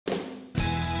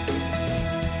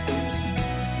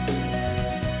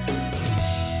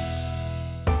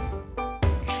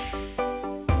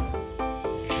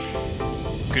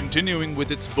Continuing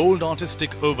with its bold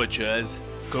artistic overtures,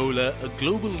 Kohler, a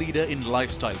global leader in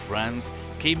lifestyle brands,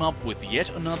 came up with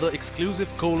yet another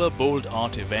exclusive Kohler Bold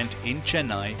Art event in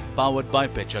Chennai, powered by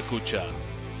Pecha Kucha.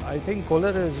 I think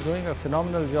Kohler is doing a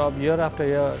phenomenal job year after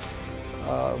year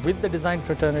with the design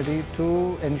fraternity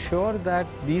to ensure that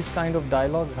these kind of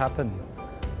dialogues happen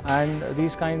and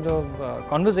these kind of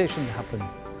conversations happen.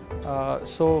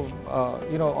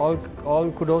 You know,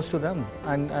 all kudos to them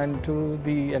and to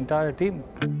the entire team.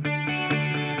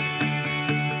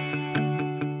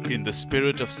 In the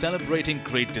spirit of celebrating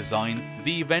great design,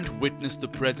 the event witnessed the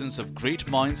presence of great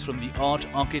minds from the art,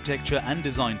 architecture and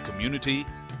design community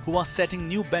who are setting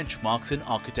new benchmarks in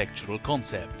architectural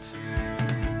concepts.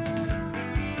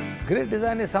 Great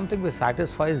design is something which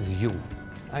satisfies you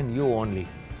and you only.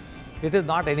 It is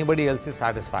not anybody else's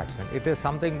satisfaction. It is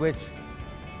something which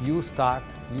you start,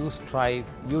 you strive,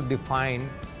 you define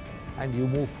and you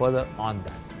move further on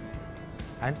that.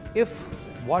 And if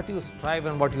what you strive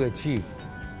and what you achieve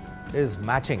is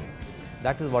matching,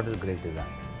 that is what is great design.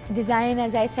 Design,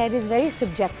 as I said, is very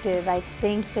subjective. I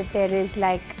think that there is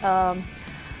like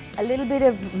a little bit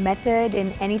of method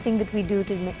in anything that we do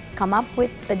to come up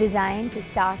with a design to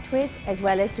start with, as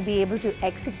well as to be able to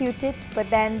execute it. But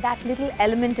then that little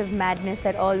element of madness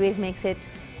that always makes it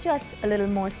just a little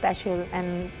more special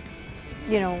and,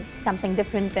 you know, something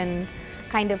different and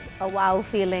kind of a wow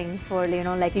feeling for, you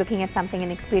know, like looking at something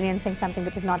and experiencing something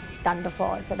that you've not done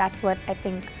before. So that's what I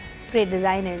think great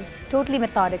design is. Totally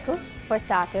methodical for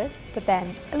starters, but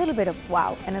then a little bit of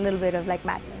wow and a little bit of like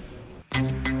madness.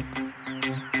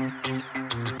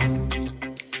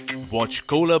 Watch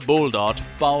Kohler Bold Art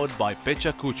powered by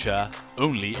Pecha Kucha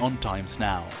only on Times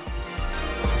Now.